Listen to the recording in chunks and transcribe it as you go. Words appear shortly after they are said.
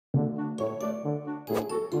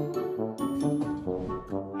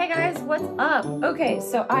guys, what's up? Okay,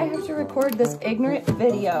 so I have to record this ignorant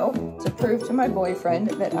video to prove to my boyfriend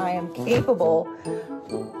that I am capable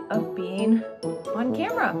of being on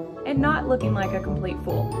camera and not looking like a complete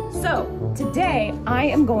fool. So today I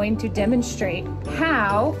am going to demonstrate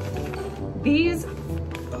how these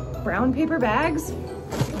brown paper bags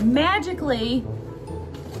magically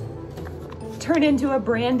turn into a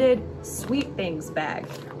branded Sweet Things bag.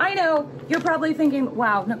 I know you're probably thinking,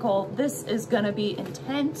 wow, Nicole, this is gonna be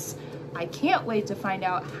intense. I can't wait to find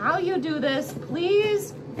out how you do this.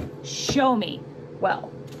 Please show me.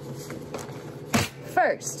 Well,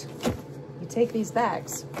 first, you take these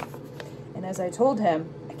bags, and as I told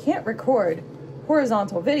him, I can't record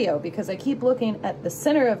horizontal video because I keep looking at the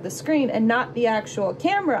center of the screen and not the actual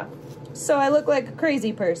camera. So I look like a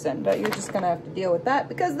crazy person, but you're just gonna have to deal with that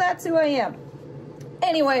because that's who I am.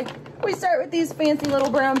 Anyway, we start with these fancy little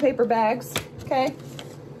brown paper bags, okay?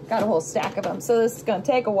 Got a whole stack of them, so this is gonna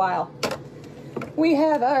take a while. We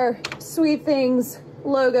have our Sweet Things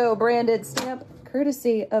logo branded stamp,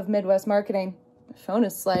 courtesy of Midwest Marketing. My phone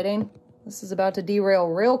is sliding. This is about to derail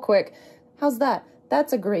real quick. How's that?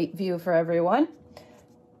 That's a great view for everyone.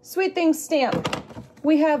 Sweet Things stamp.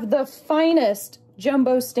 We have the finest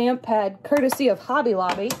jumbo stamp pad, courtesy of Hobby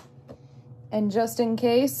Lobby. And just in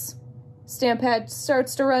case stamp pad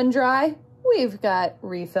starts to run dry, we've got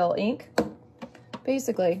refill ink.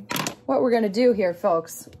 Basically, what we're gonna do here,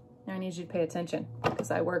 folks, I need you to pay attention because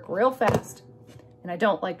I work real fast and I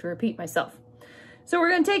don't like to repeat myself. So we're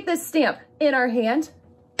gonna take this stamp in our hand,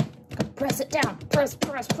 press it down, press,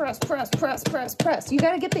 press, press, press, press, press, press. You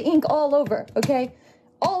gotta get the ink all over, okay?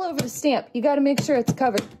 All over the stamp. You gotta make sure it's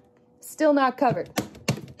covered. Still not covered.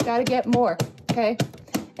 Gotta get more, okay?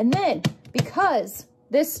 And then, because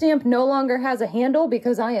this stamp no longer has a handle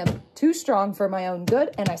because I am too strong for my own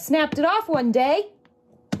good and I snapped it off one day,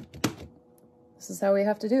 this is how we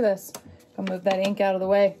have to do this. I'll move that ink out of the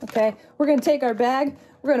way, okay? We're gonna take our bag,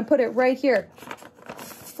 we're gonna put it right here.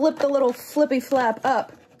 Flip the little flippy flap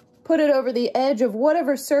up. Put it over the edge of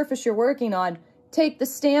whatever surface you're working on. Take the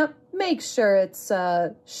stamp, make sure it's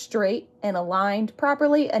straight and aligned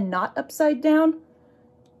properly and not upside down.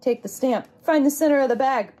 Take the stamp, find the center of the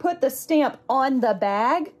bag, put the stamp on the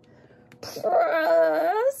bag,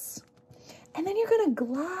 press, and then you're gonna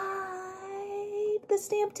glide the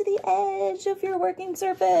stamp to the edge of your working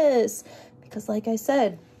surface. Because like I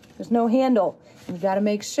said, there's no handle. You gotta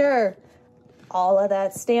make sure all of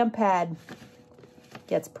that stamp pad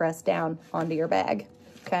gets pressed down onto your bag,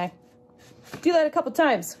 okay? Do that a couple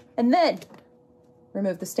times, and then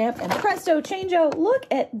remove the stamp, and presto changeo, look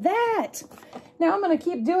at that. Now I'm gonna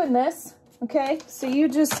keep doing this, okay? So you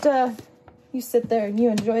just, you sit there and you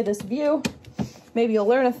enjoy this view. Maybe you'll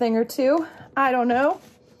learn a thing or two. I don't know.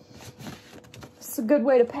 It's a good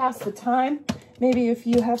way to pass the time. Maybe if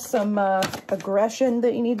you have some aggression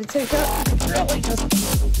that you need to take up,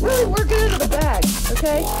 really work it into the bag,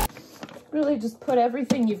 okay? Really just put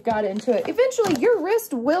everything you've got into it. Eventually your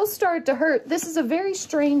wrist will start to hurt. This is a very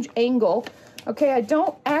strange angle. Okay, I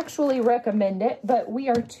don't actually recommend it, but we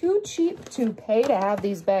are too cheap to pay to have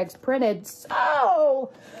these bags printed,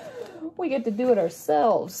 so we get to do it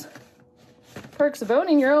ourselves. Perks of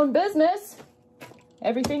owning your own business.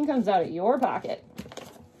 Everything comes out of your pocket.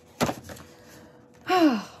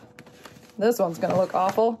 This one's gonna look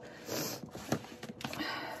awful.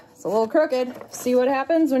 It's a little crooked. See what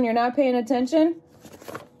happens when you're not paying attention?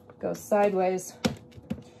 Goes sideways.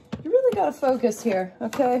 You really gotta focus here,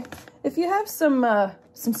 okay? If you have some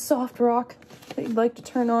soft rock that you'd like to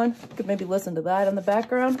turn on, you could maybe listen to that in the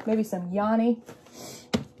background. Maybe some Yanni.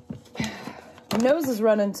 My nose is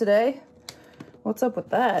running today. What's up with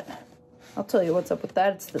that? I'll tell you what's up with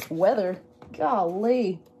that. It's this weather.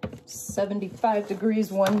 Golly. 75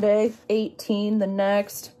 degrees one day, 18 the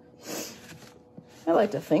next. I like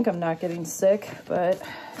to think I'm not getting sick, but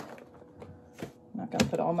I'm not gonna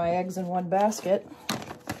put all my eggs in one basket.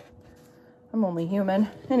 I'm only human.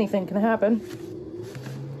 Anything can happen.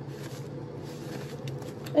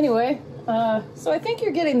 Anyway, so I think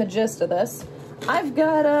you're getting the gist of this. I've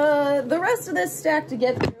got the rest of this stack to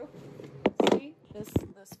get through. See, this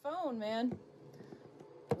phone, man,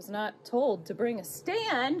 I was not told to bring a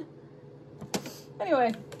stand.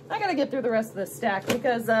 Anyway, I gotta get through the rest of this stack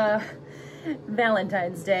because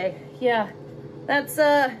Valentine's Day. Yeah, that's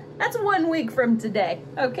 1 week from today.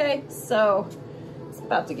 Okay, so it's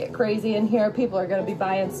about to get crazy in here. People are gonna be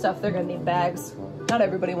buying stuff. They're gonna need bags. Not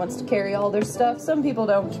everybody wants to carry all their stuff. Some people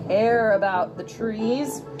don't care about the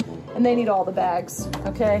trees and they need all the bags,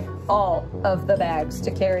 okay? All of the bags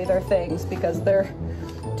to carry their things because their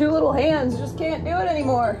two little hands just can't do it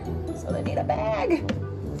anymore. So they need a bag.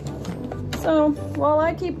 So while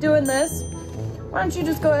I keep doing this, why don't you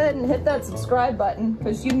just go ahead and hit that subscribe button,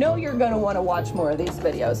 because you know you're gonna wanna watch more of these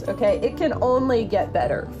videos, okay? It can only get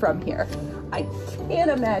better from here. I can't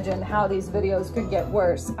imagine how these videos could get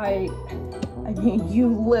worse. I mean, you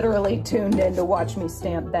literally tuned in to watch me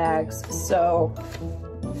stamp bags, so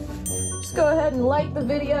just go ahead and like the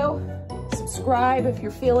video, subscribe if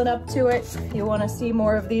you're feeling up to it, if you wanna see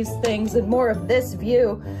more of these things and more of this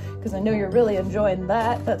view, because I know you're really enjoying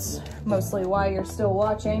that. That's mostly why you're still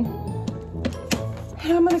watching.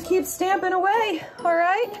 And I'm gonna keep stamping away, all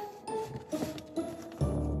right?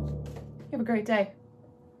 Have a great day.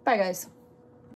 Bye, guys.